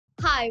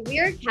Hi, we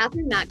are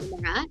Katherine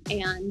McNamara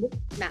and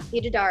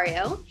Matthew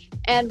Daddario,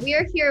 and we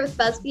are here with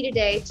BuzzFeed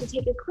today to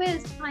take a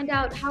quiz to find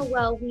out how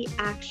well we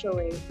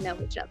actually know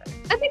each other.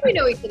 I think we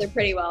know each other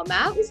pretty well,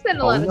 Matt. We spend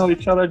a lot of time. We know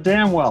each other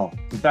damn well.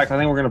 In fact, I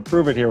think we're going to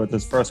prove it here with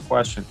this first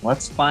question.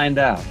 Let's find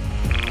out.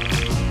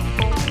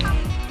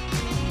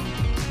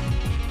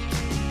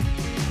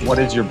 What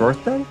is your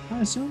birthday,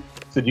 I assume?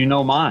 Did you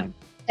know mine?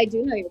 I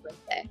do know your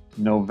birthday.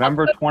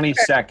 November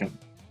 22nd.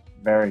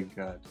 Very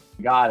good.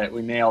 Got it.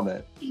 We nailed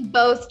it. We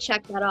both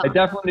checked that off. I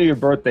definitely knew your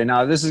birthday.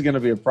 Now, this is going to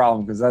be a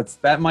problem because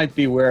that might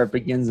be where it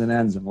begins and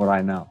ends in what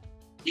I know.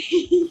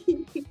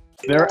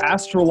 Their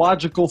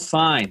astrological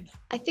sign.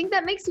 I think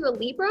that makes you a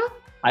Libra?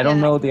 I don't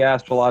know the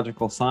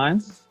astrological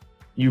signs.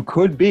 You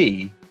could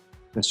be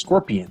the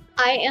Scorpion.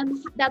 I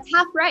am. That's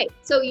half right.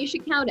 So you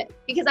should count it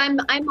because I'm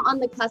on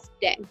the cusp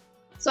day.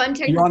 So I'm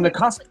technically. You're on the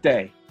cusp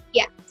day.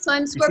 Yeah. So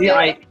I'm Scorpio.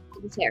 I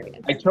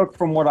took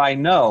from what I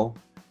know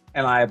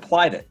and I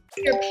applied it.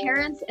 Your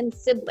parents and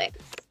siblings.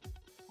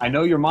 I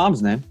know your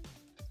mom's name.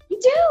 You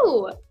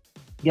do?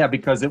 Yeah,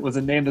 because it was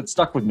a name that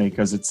stuck with me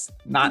because it's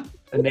not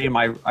a name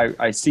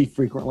I see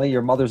frequently.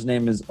 Your mother's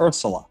name is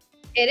Ursula.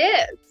 It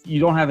is. You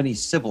don't have any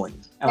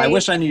siblings. And right. I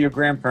wish I knew your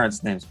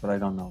grandparents' names, but I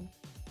don't know them.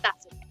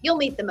 That's okay. You'll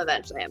meet them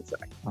eventually, I'm sure.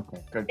 Okay,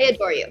 good. I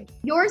adore you.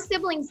 Your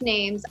siblings'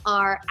 names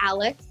are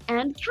Alex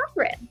and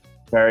Catherine.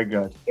 Very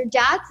good. Your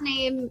dad's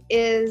name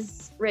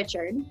is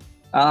Richard.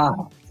 Ah,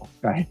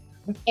 right.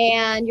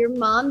 And your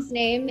mom's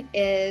name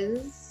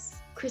is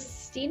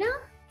Christina?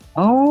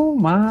 Oh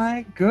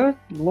my good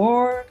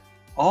Lord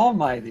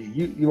Almighty.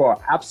 You are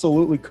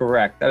absolutely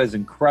correct. That is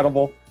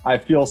incredible. I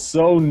feel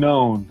so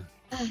known,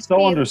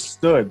 so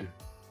understood.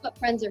 What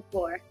friends are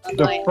for.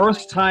 The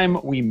first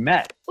time we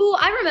met. Ooh,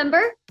 I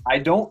remember. I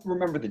don't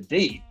remember the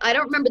date. I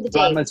don't remember the date.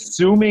 I'm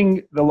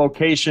assuming the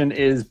location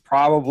is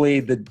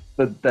probably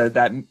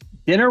that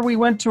dinner we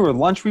went to or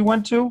lunch we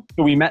went to.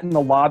 So we met in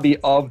the lobby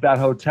of that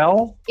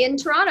hotel. In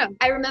Toronto.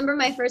 I remember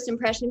my first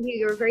impression of you.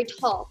 You were very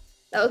tall.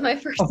 That was my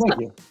first time. Thank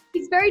you.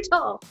 He's very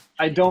tall.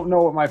 I don't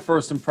know what my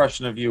first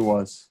impression of you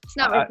was. It's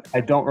not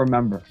I don't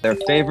remember. Their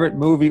favorite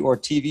movie or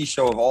TV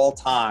show of all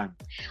time.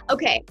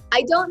 Okay.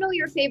 I don't know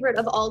your favorite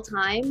of all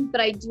time,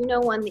 but I do know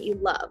one that you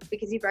love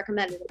because you've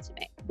recommended it to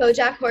me.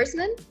 BoJack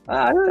Horseman?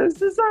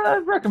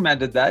 I've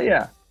recommended that,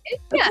 yeah.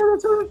 Yeah.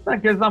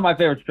 It's not my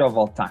favorite show of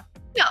all time.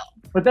 No.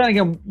 But then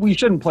again, we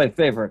shouldn't play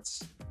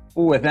favorites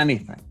with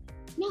anything.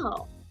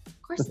 No,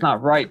 of course It's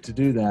not right to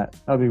do that.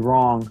 That would be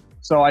wrong.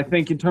 So I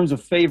think in terms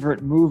of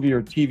favorite movie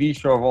or TV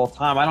show of all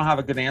time, I don't have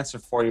a good answer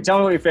for you. Tell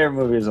me what your favorite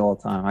movie is of all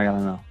time. I got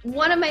to know.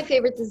 One of my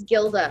favorites is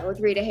Gilda with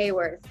Rita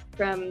Hayworth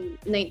from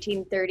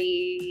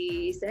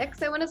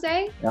 1936, I want to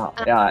say.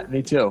 Yeah,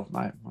 me too.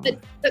 But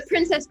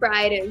Princess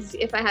Bride is,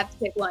 if I have to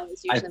pick one,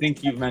 is usually. I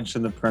think you've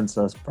mentioned The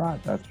Princess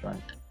Bride. That's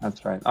right.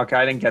 That's right. Okay,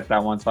 I didn't get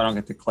that one, so I don't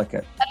get to click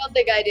it. I don't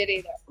think I did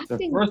either.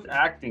 The first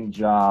acting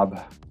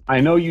job, I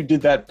know you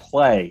did that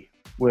play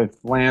with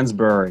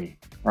Lansbury,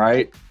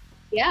 right?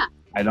 Yeah.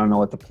 I don't know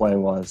what the play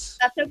was.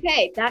 That's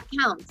okay. That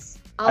counts.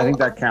 I think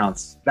that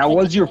counts. That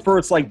was your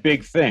first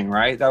big thing,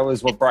 right? That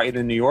was what brought you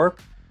to New York?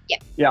 Yeah.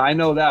 Yeah, I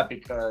know that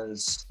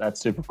because that's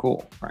super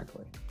cool,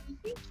 frankly.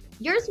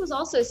 Yours was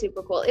also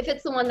super cool, if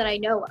it's the one that I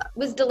know of.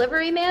 Was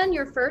Delivery Man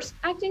your first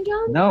acting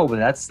job? No, but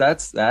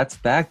that's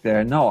back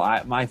there.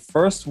 No, my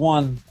first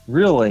one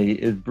really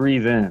is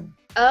Breathe In.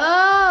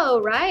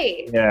 Oh,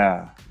 right.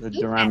 Yeah, the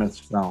Doramus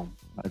film,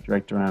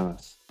 Drake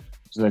Doramus,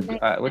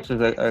 which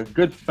is a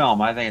good film.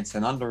 I think it's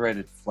an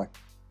underrated flick.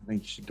 I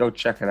think you should go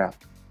check it out.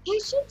 I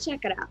should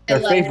check it out.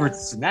 Their favorite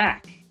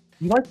snack.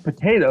 You like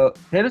potato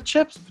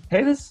chips?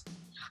 Potatoes?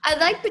 I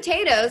like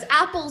potatoes.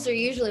 Apples are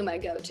usually my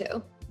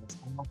go-to.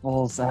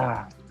 Apples,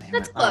 That's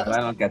close. close.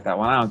 I don't get that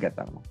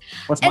one.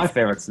 What's my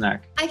favorite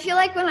snack? I feel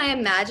like when I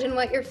imagine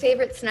what your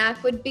favorite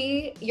snack would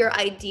be, your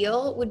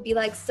ideal would be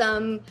like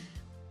some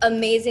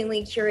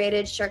amazingly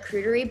curated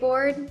charcuterie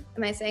board.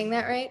 Am I saying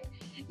that right?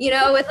 You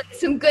know, with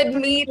some good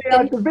meat.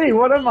 To be.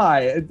 What am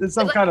I? It's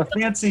some kind of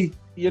fancy.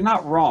 You're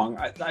not wrong.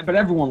 But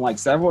everyone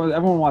likes that.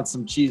 Everyone wants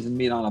some cheese and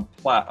meat on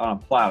a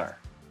platter.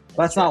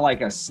 That's not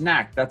like a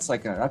snack. That's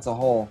a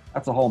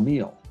whole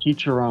meal.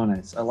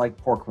 Chicharrones. I like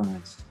pork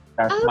rinds.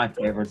 That's my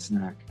favorite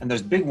snack. And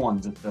there's big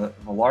ones at the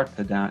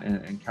Vallarta down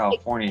in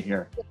California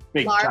here.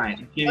 Big, giant.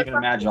 You can't even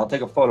imagine. I'll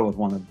take a photo with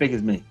one as big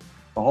as me.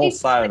 The whole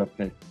side of the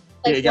pig.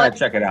 You gotta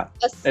check it out.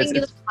 A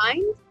singular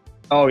kind?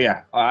 Oh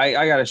yeah.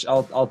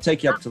 I'll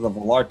take you up to the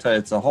Vallarta.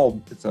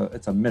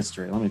 It's a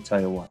mystery. Let me tell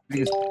you what.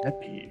 Biggest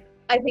pet peeve.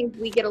 I think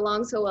we get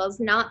along so well. It's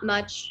not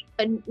much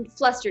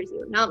flusters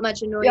you. Not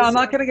much annoys you. Yeah, I'm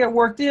not gonna get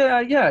worked.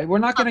 Yeah. We're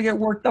not gonna get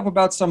worked up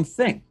about some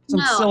silly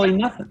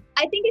nothing.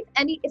 I think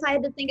if I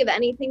had to think of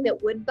anything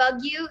that would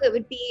bug you, it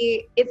would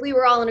be if we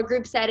were all in a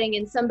group setting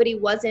and somebody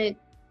wasn't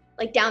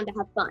down to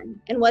have fun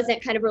and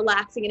wasn't kind of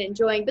relaxing and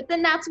enjoying. But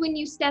then that's when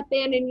you step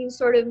in and you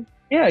sort of.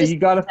 Yeah, you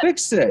got to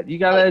fix it. You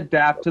got to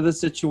adapt to the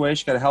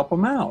situation. Got to help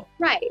them out.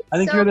 Right. I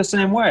think you're the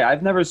same way.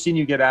 I've never seen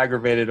you get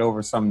aggravated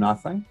over some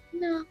nothing.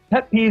 No.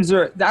 Pet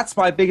peeves that's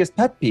my biggest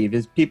pet peeve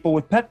is people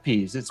with pet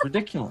peeves. It's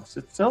ridiculous.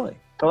 It's silly.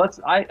 So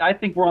I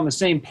think we're on the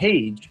same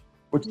page,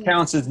 which Yeah.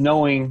 counts as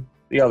knowing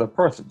the other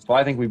person. So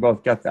I think we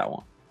both get that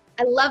one.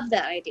 I love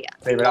that idea.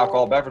 Favorite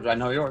alcohol beverage? I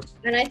know yours.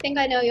 And I think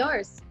I know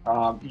yours.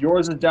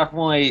 Yours is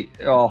definitely,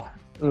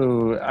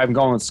 I'm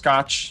going with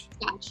scotch.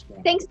 Scotch.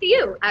 Thanks to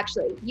you,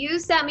 actually. You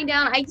sat me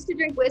down. I used to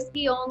drink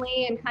whiskey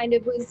only and kind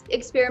of was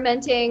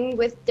experimenting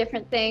with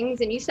different things.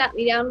 And you sat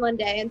me down one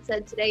day and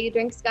said, today you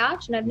drink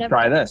scotch, and I've never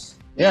Try this.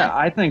 Yeah. Yeah,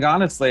 I think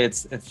honestly,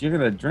 if you're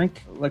gonna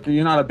drink liquor,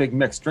 you're not a big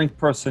mixed drink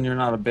person, you're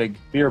not a big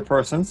beer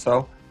person,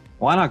 so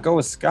why not go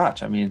with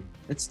scotch? I mean,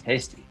 it's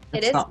tasty. It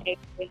It's is not-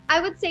 tasty.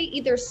 I would say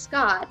either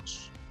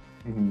scotch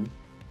Mhm.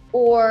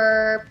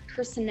 or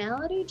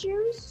personality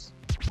juice.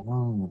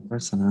 Oh,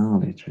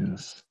 personality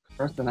juice.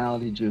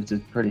 Personality juice is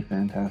pretty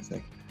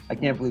fantastic. I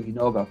can't believe you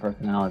know about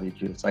personality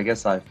juice. I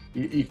guess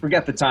you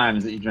forget the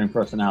times that you drink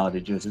personality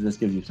juice. It just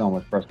gives you so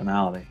much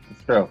personality.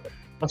 It's true.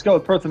 Let's go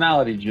with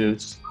personality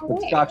juice. But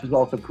Okay. scotch is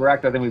also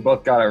correct. I think we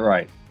both got it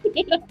right.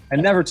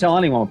 And never tell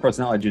anyone what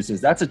personality juice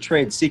is. That's a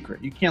trade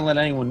secret. You can't let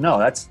anyone know.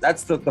 That's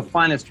the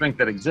finest drink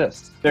that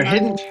exists. They're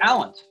hidden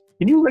talent.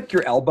 Can you lick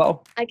your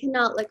elbow? I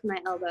cannot lick my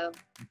elbow.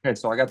 Okay,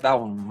 so I got that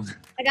one wrong.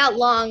 I got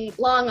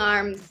long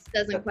arms,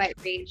 doesn't quite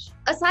reach.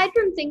 Aside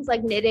from things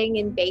like knitting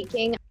and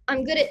baking,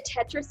 I'm good at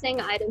Tetrising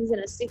items in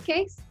a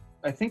suitcase.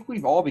 I think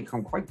we've all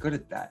become quite good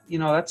at that. You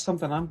know, that's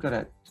something I'm good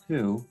at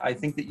too. I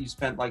think that you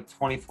spent like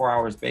 24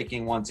 hours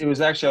baking once. It was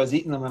actually, I was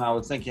eating them and I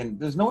was thinking,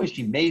 there's no way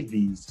she made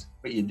these,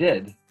 but you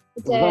did.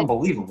 It was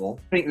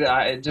unbelievable.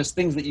 Just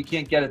things that you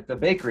can't get at the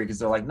bakery because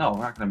they're like, no, we're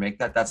not going to make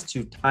that. That's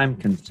too time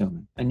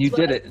consuming. And you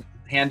did it,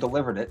 hand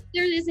delivered it.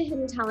 There is a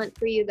hidden talent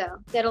for you, though,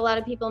 that a lot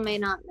of people may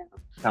not know.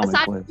 Tell me,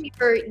 Aside please.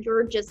 from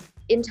your just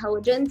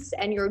intelligence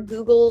and your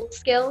Google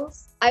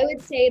skills, I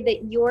would say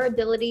that your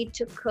ability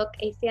to cook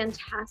a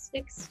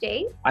fantastic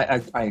steak.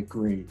 I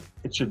agree.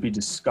 It should be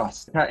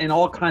discussed in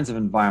all kinds of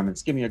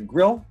environments. Give me a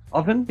grill,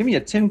 oven, give me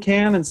a tin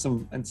can and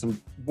some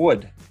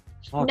wood.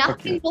 I'll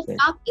cook you Nothing a will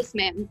steak. stop this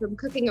man from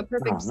cooking a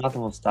perfect No, steak.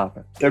 nothing will stop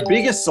it. Their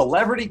biggest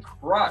celebrity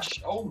crush.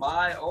 Oh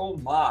my, oh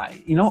my.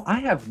 You know, I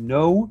have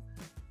no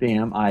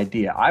damn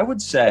idea. I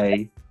would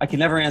say I can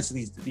never answer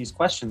these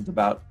questions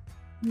about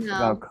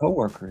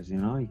coworkers, you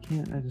know? You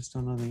can't, I just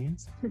don't know the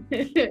answer.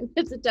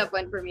 It's a tough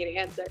one for me to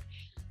answer.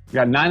 You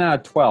got 9 out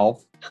of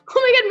 12. Oh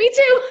my God, me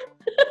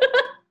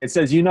too. It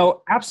says, you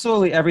know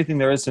absolutely everything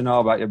there is to know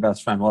about your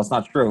best friend. Well, it's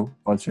not true.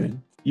 BuzzFeed.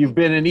 You've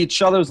been in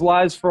each other's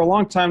lives for a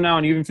long time now,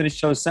 and you even finished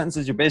each other's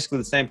sentences. You're basically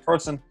the same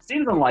person.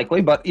 Seems unlikely,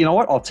 but you know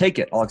what? I'll take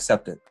it. I'll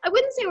accept it. I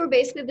wouldn't say we're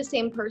basically the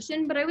same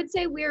person, but I would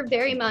say we're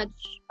very much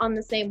on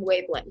the same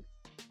wavelength.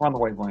 We're on the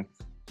wavelength.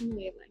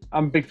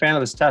 I'm a big fan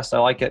of this test. I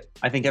like it.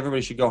 I think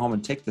everybody should go home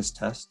and take this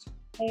test.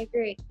 I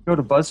agree. Go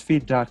to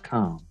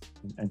BuzzFeed.com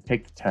and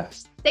take the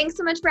test. Thanks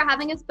so much for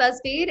having us,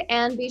 BuzzFeed,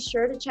 and be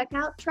sure to check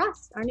out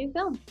Trust, our new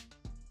film.